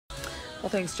Well,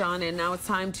 thanks, John. And now it's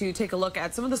time to take a look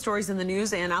at some of the stories in the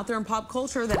news and out there in pop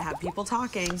culture that have people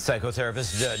talking.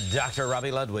 Psychotherapist Dr.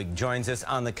 Robbie Ludwig joins us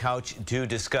on the couch to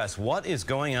discuss what is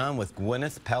going on with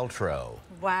Gwyneth Paltrow.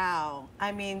 Wow.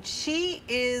 I mean, she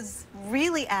is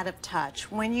really out of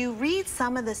touch. When you read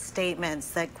some of the statements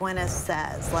that Gwyneth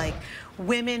says, like,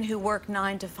 women who work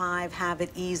 9 to 5 have it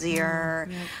easier.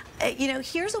 You know,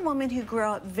 here's a woman who grew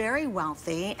up very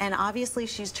wealthy, and obviously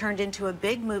she's turned into a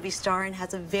big movie star and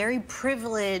has a very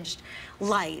privileged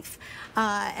life.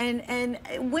 And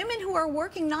women who are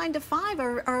working 9 to 5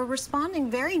 are responding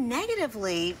very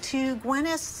negatively to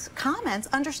Gwyneth's comments,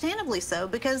 understandably so,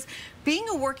 because being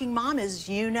a working mom, as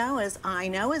you know, as I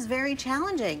know, is very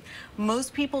challenging.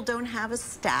 Most people don't have a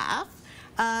staff.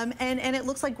 And it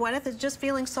looks like Gwyneth is just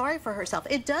feeling sorry for herself.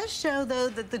 It does show, though,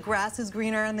 that the grass is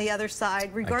greener on the other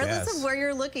side, regardless of where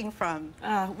you're looking from.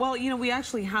 Well, you know, we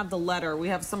actually have the letter. We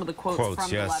have some of the quotes from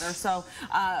the letter. So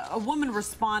a woman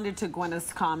responded to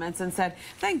Gwyneth's comments and said,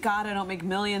 "Thank God I don't make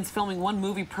millions filming one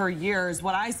movie per year," is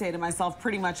what I say to myself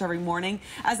pretty much every morning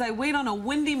as I wait on a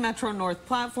windy Metro North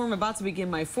platform about to begin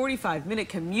my 45-minute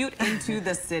commute into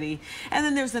the city. And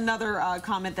then there's another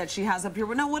comment that she has up here.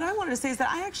 But no, what I wanted to say is that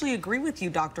I actually agree with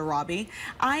you, Dr. Robbie.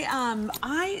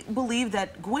 I believe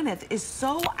that Gwyneth is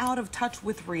so out of touch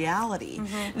with reality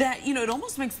that, you know, it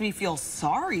almost makes me feel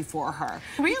sorry for her.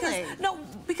 Really?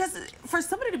 Because for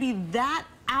somebody to be that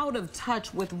out of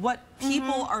touch with what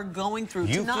people are going through.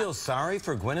 You feel sorry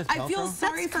for Gwyneth Paltrow? I feel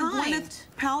sorry for Gwyneth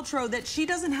Paltrow that she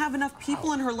doesn't have enough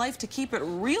people in her life to keep it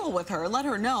real with her. Let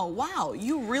her know, wow,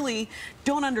 you really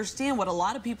don't understand what a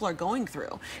lot of people are going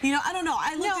through. You know, I don't know.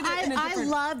 I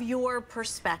love your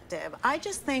perspective. I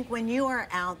just think when you are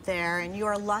out there and you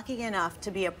are lucky enough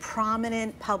to be a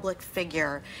prominent public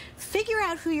figure, figure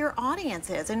out who your audience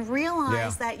is and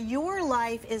realize that your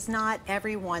life is not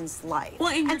everyone's life. Well,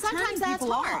 and sometimes that's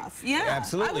hard. Yeah,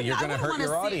 absolutely. You're going to hurt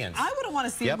your audience. I wouldn't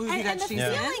want to see a movie that she's in.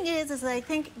 And the feeling is I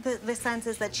think the sense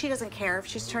is that she doesn't care if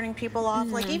she's turning people off.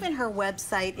 Like, even her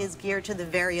website is geared to the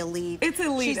very elite. It's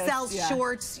elitist. She sells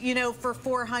shorts, you know, for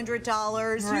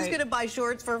 $400. Who's going to buy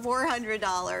shorts for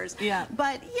 $400? Yeah.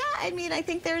 But yeah, I mean, I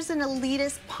think there's an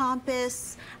elitist,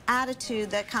 pompous attitude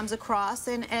that comes across,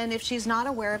 and if she's not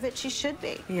aware of it, she should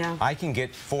be. Yeah. I can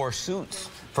get 4 suits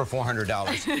for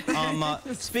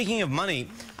 $400. Speaking of money,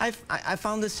 I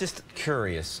found this just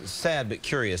curious, sad but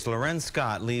curious. Wren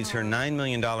Scott leaves her $9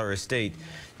 million estate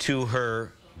to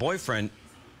her boyfriend,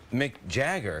 Mick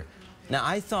Jagger. Now,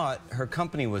 I thought her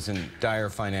company was in dire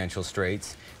financial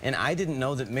straits, and I didn't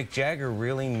know that Mick Jagger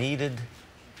really needed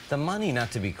the money,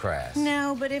 not to be crass.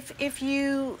 No, but if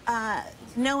you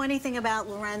know anything about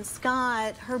Wren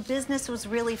Scott, her business was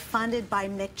really funded by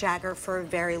Mick Jagger for a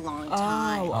very long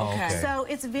time. Oh, okay. So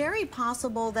it's very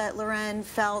possible that Wren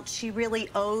felt she really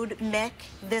owed Mick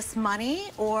this money,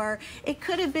 or it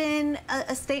could have been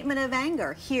a statement of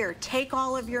anger. Here, take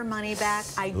all of your money back.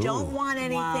 I don't want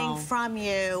anything from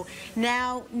you.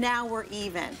 Now we're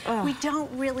even. We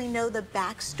don't really know the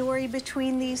backstory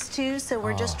between these two, so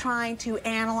we're just trying to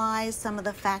analyze some of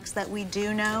the facts that we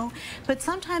do know. But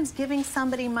sometimes giving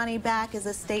somebody money back is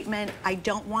a statement, I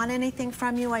don't want anything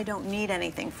from you, I don't need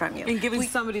anything from you. And giving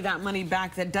somebody that money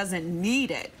back that doesnn't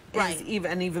need it is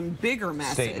an even bigger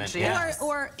message. Statement,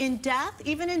 or in death,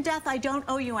 even in death, I don't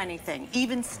owe you anything.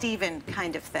 Even Steven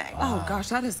kind of thing. Oh gosh,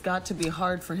 that has got to be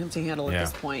hard for him to handle at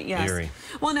this point. Yes. Eerie.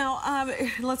 Well, now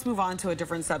let's move on to a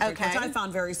different subject, which I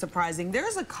found very surprising.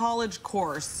 There's a college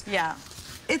course. Yeah.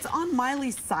 It's on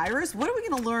Miley Cyrus. What are we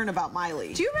going to learn about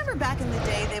Miley? Do you remember back in the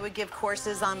day they would give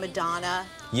courses on Madonna?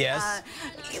 Yes.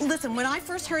 Listen, when I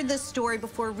first heard this story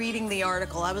before reading the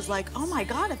article, I was like, oh my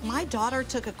God, if my daughter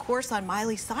took a course on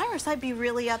Miley Cyrus, I'd be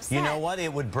really upset. You know what?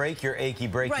 It would break your achy,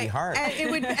 breaky heart. And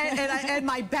it would, and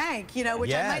my bank, you know,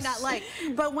 which I might not like.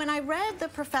 But when I read the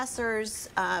professor's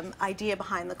idea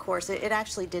behind the course, it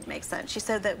actually did make sense. She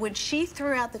said that when she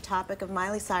threw out the topic of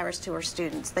Miley Cyrus to her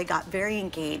students, they got very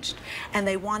engaged, and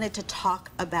they wanted to talk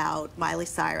about Miley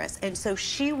Cyrus. And so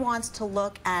she wants to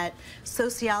look at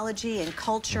sociology and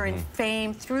culture and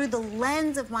fame through the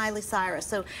lens of Miley Cyrus.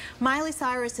 So Miley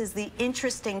Cyrus is the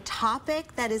interesting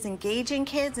topic that is engaging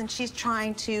kids, and she's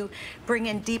trying to bring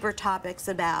in deeper topics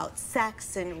about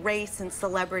sex and race and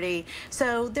celebrity.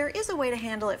 So there is a way to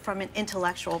handle it from an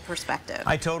intellectual perspective.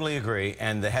 I totally agree.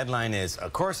 And the headline is,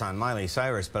 of course, on Miley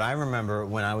Cyrus, but I remember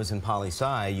when I was in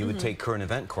poli-sci, you would take current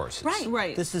event courses.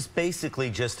 Right. This is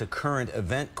basically just a current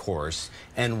event course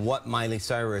and what Miley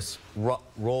Cyrus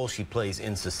role she plays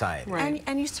in society. And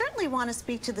and you certainly want to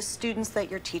speak to the students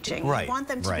that you're teaching. Right, You want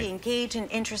them to be engaged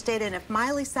and interested, and if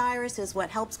Miley Cyrus is what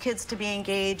helps kids to be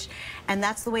engaged, and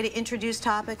that's the way to introduce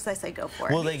topics, I say go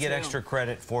for it. Will they get extra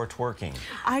credit for twerking?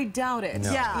 I doubt it.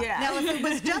 No. Yeah. Now, if it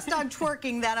was just on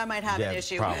twerking, then I might have an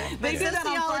issue. They did that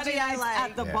on Friday nights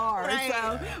at the bar. Right.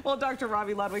 So, well, Dr.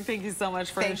 Robbie Ludwig, thank you so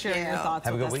much for sharing your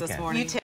thoughts with us this morning. You too.